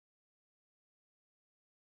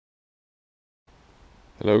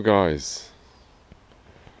Hello guys,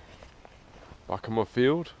 back on my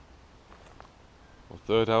field, my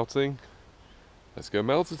third outing. Let's go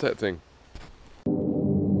metal detecting.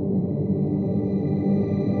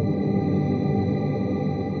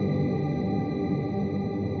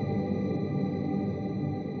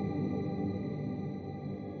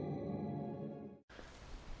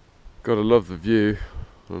 Gotta love the view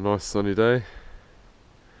on a nice sunny day.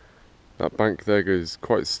 That bank there goes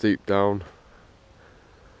quite steep down.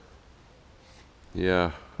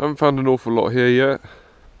 Yeah, I haven't found an awful lot here yet.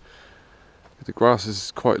 The grass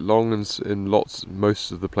is quite long and in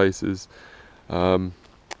most of the places.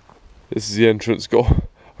 This is the entrance.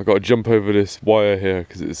 I got to jump over this wire here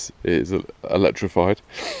because it is electrified.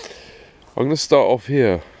 I'm going to start off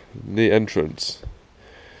here, the entrance.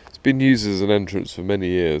 It's been used as an entrance for many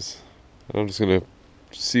years. And I'm just going to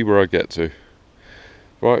see where I get to.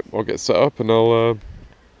 Right, I'll get set up and I'll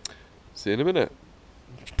see you in a minute.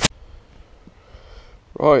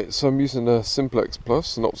 Right, so I'm using a Simplex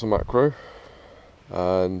Plus, an Optomacro,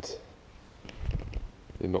 and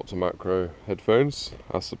the Optomacro headphones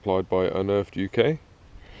as supplied by Unearthed UK.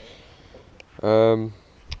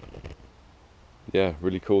 Yeah,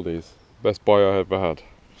 really cool these. Best buy I ever had.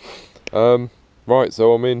 Right,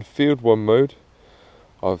 so I'm in Field 1 mode.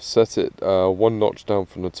 I've set it one notch down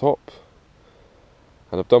from the top.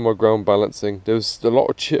 And I've done my ground balancing. There's a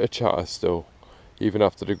lot of chitter chatter still, even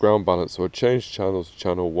after the ground balance. So I changed channel to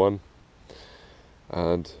channel 1.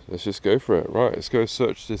 And let's just go for it. Right, let's go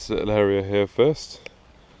search this little area here first.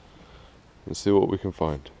 And see what we can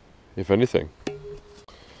find, if anything.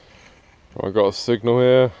 Right, I've got a signal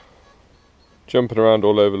here. Jumping around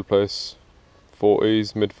all over the place.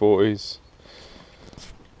 40s, mid 40s.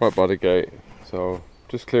 Right by the gate. So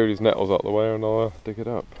just clear these nettles out of the way and I'll dig it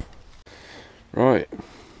up. Right,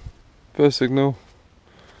 first signal,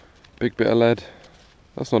 big bit of lead.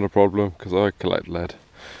 That's not a problem because I collect lead.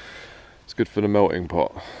 It's good for the melting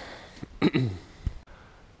pot.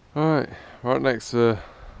 Alright, right next to the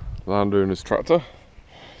landowner's tractor.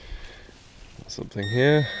 Something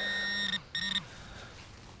here.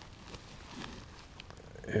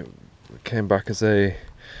 It came back as a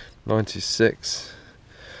 96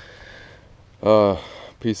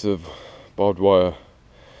 piece of barbed wire.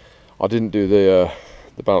 I didn't do the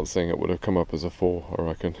bouncing. It would have come up as a 4, I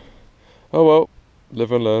reckon. Oh well,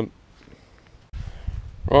 live and learn.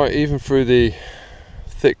 Right, even through the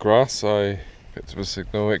thick grass I picked up a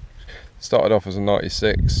signal. It started off as a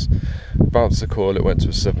 96, bounced the coil, it went to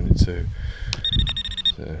a 72.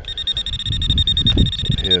 So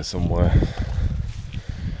it's up here somewhere.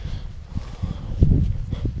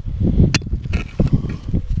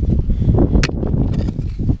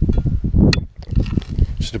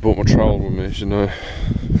 Should have brought my trowel with me, shouldn't I?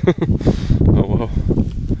 Oh well.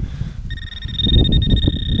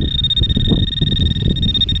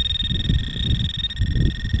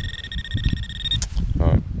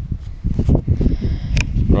 Right.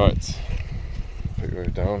 Right. Put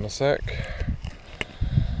it down a sec.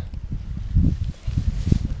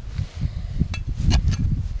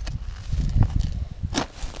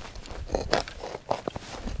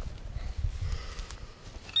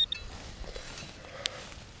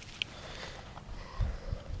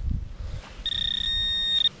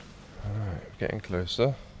 Getting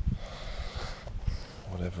closer,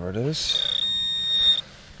 whatever it is.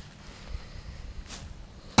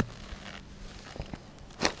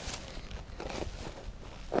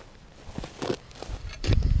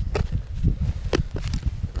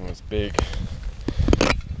 Oh, it's big.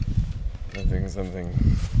 Something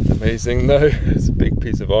amazing though. It's a big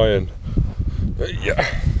piece of iron.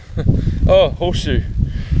 Yeah. Oh, horseshoe.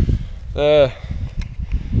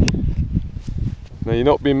 Now you're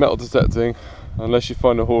not being metal detecting unless you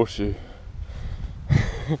find a horseshoe.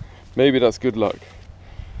 Maybe that's good luck.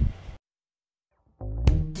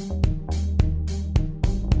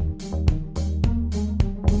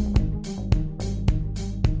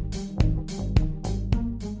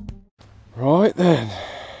 Right then.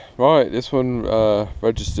 Right, this one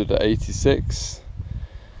registered at 86.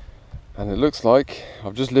 And it looks like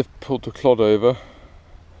I've just pulled the clod over.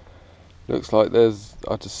 Looks like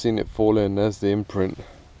I've just seen it fall in. There's the imprint.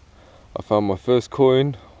 I found my first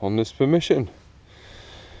coin on this permission.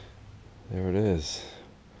 There it is.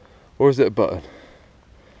 Or is it a button?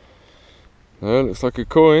 No, it looks like a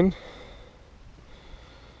coin.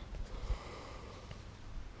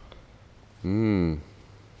 Let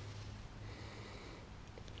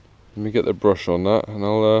me get the brush on that and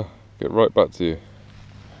I'll get right back to you.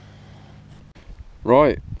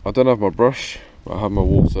 Right, I don't have my brush, but I have my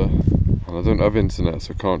water. And I don't have internet,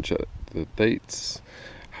 so I can't check the dates.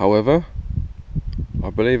 However, I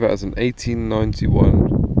believe it has an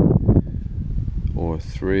 1891 or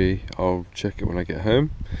 3. I'll check it when I get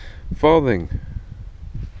home. Farthing.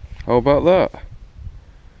 How about that?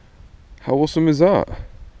 How awesome is that?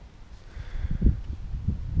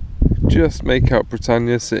 Just make out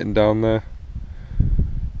Britannia sitting down there.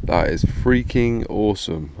 That is freaking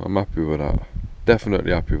awesome. I'm happy with that.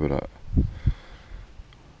 Definitely happy with that.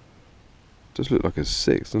 Does look like a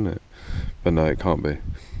 6, doesn't it? But no, it can't be.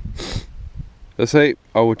 Let's say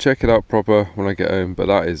I will check it out proper when I get home, but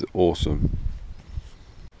that is awesome.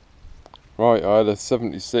 Right, I had a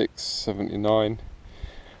 76, 79.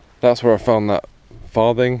 That's where I found that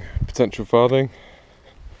farthing, potential farthing.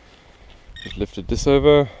 Just lifted this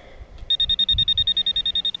over.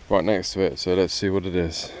 Right next to it, so let's see what it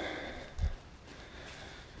is.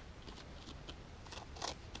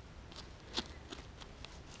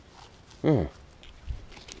 Oh.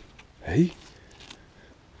 Hey?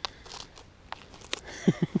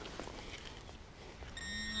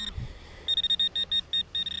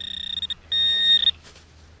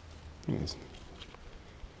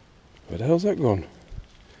 Where the hell's that gone?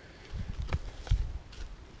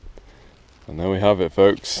 And there we have it,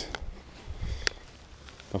 folks.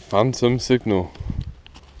 A phantom signal.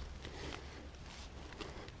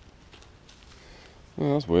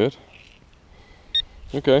 Oh, that's weird.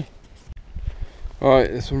 Okay.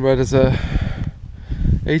 Alright, this one read as a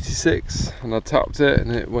 86 and I tapped it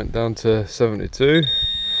and it went down to 72.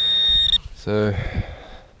 So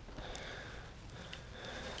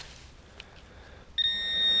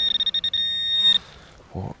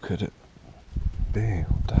what could it be?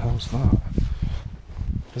 What the hell's that?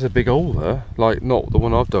 There's a big hole there, like not the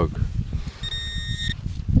one I've dug.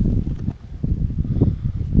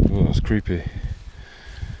 Oh, that's creepy.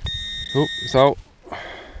 Oh, it's out.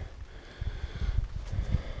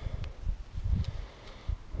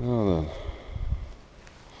 Oh then.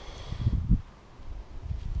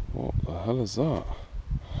 What the hell is that?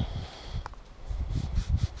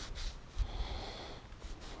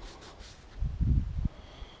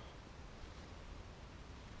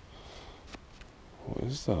 What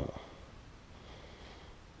is that?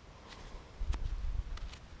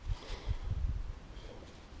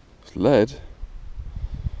 It's lead.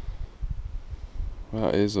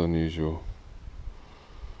 That is unusual.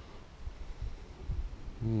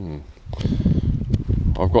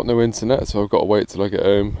 I've got no internet, so I've got to wait till I get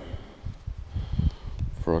home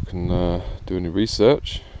before I can do any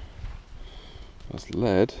research. That's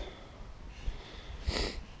lead,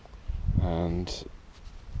 and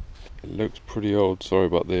it looks pretty old. Sorry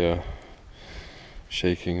about the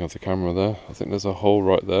shaking of the camera there. I think there's a hole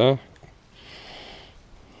right there.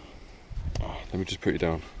 Oh, let me just put you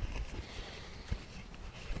down.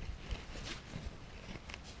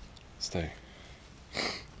 Stay.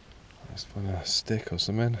 Let's find a stick or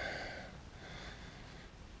something.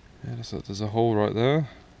 Yeah, there's a hole right there.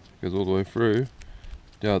 Goes all the way through.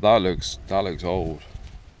 Yeah, that looks old.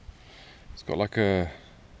 It's got like a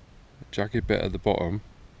jagged bit at the bottom.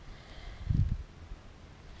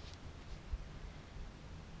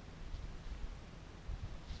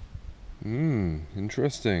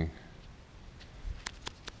 Interesting.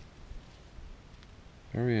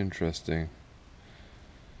 Very interesting.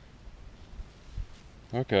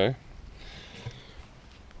 Okay.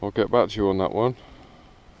 I'll get back to you on that one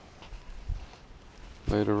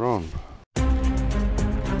later on.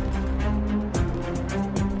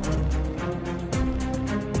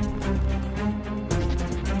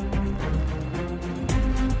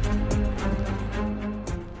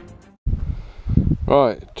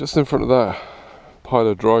 Right, just in front of that pile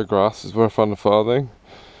of dry grass is where I found the farthing.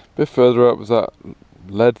 A bit further up was that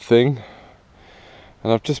lead thing,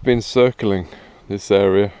 and I've just been circling this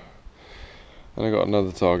area and I got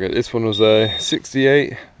another target. This one was a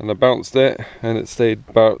 68 and I bounced it and it stayed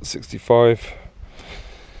about 65.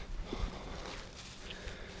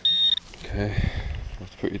 Okay, I'll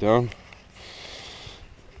have to put you down.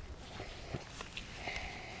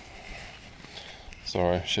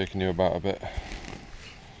 Sorry, shaking you about a bit.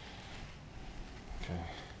 Okay,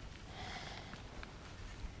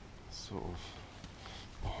 sort of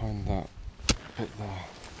behind that bit there.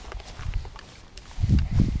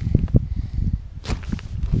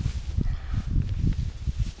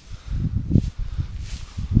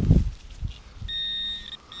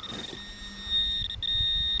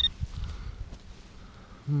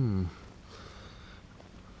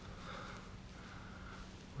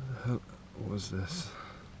 Where the hell was this?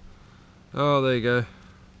 Oh, there you go.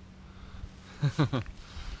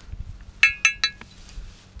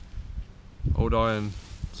 Old iron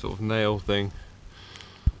sort of nail thing.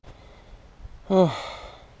 Oh,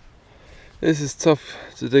 This is tough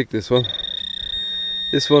to dig, this one.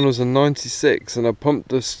 This one was a 96 and I pumped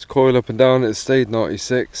this coil up and down, it stayed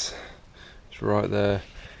 96. It's right there.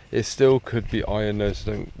 It still could be iron though,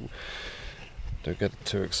 so don't get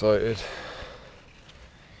too excited.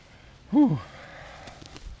 Whew.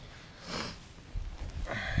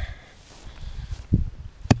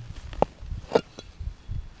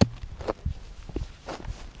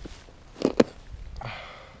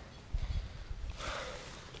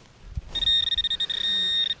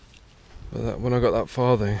 But when I got that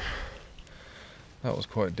farthing, that was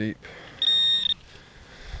quite deep.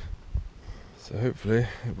 So hopefully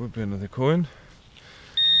it would be another coin.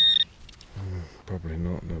 Probably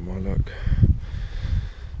not, no my luck.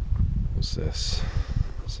 What's this?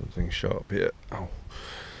 Something sharp here. Ow.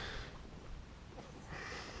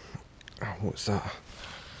 Ow, what's that?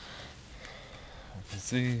 I can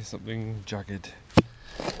see something jagged.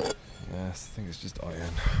 Yes, I think it's just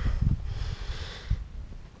iron.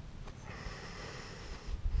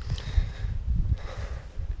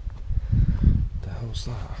 The hell's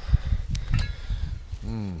that?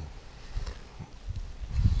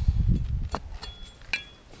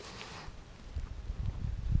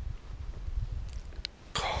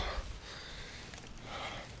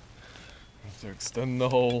 To extend the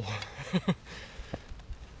hole.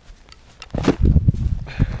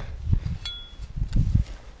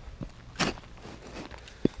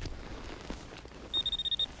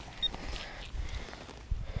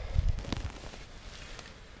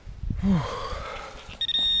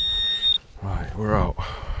 Right, we're out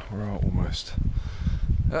almost.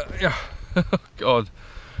 Yeah. God,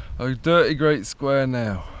 a dirty great square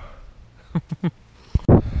now.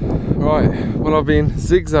 Right, well, I've been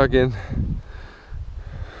zigzagging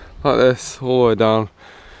like this all the way down.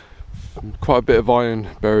 Quite a bit of iron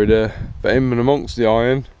buried there, but in and amongst the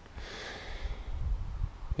iron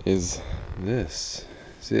is this.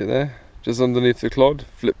 See it there? Just underneath the clod,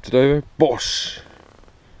 flipped it over, bosh!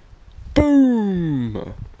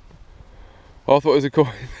 Boom! I thought it was a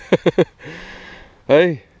coin.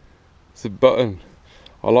 Hey, it's a button.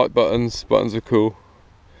 I like buttons, buttons are cool.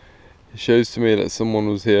 It shows to me that someone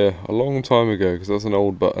was here a long time ago, because that's an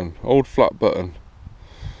old button, old flat button.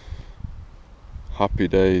 Happy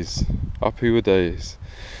days, happy with days.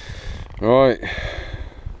 Right,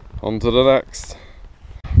 on to the next.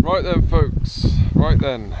 Right then folks, right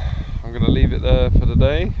then, I'm going to leave it there for the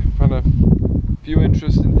day. Found a few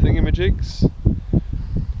interesting thingamajigs.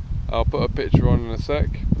 I'll put a picture on in a sec,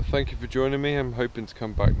 but thank you for joining me. I'm hoping to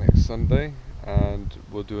come back next Sunday and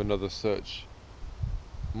we'll do another search,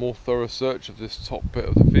 more thorough search of this top bit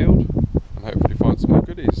of the field and hopefully find some more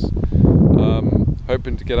goodies.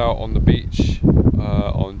 Hoping to get out on the beach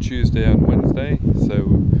on Tuesday and Wednesday,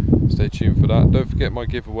 so stay tuned for that. Don't forget my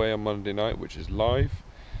giveaway on Monday night, which is live,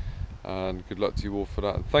 and good luck to you all for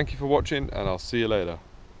that. And thank you for watching, and I'll see you later.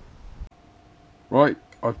 Right,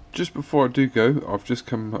 just before I do go,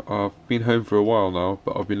 I've been home for a while now,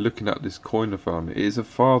 but I've been looking at this coin I found. It is a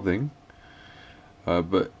farthing,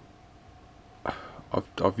 but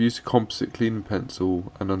I've used a composite cleaning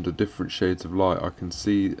pencil, and under different shades of light I can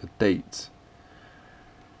see a date.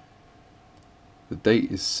 The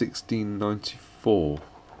date is 1694.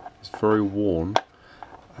 It's very worn,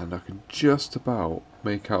 and I can just about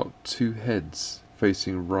make out two heads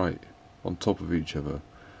facing right on top of each other.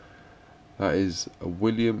 That is a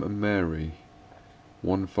William and Mary,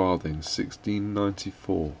 one farthing,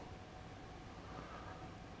 1694.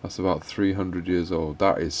 That's about 300 years old.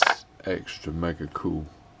 That is extra mega cool.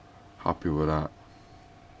 Happy with that.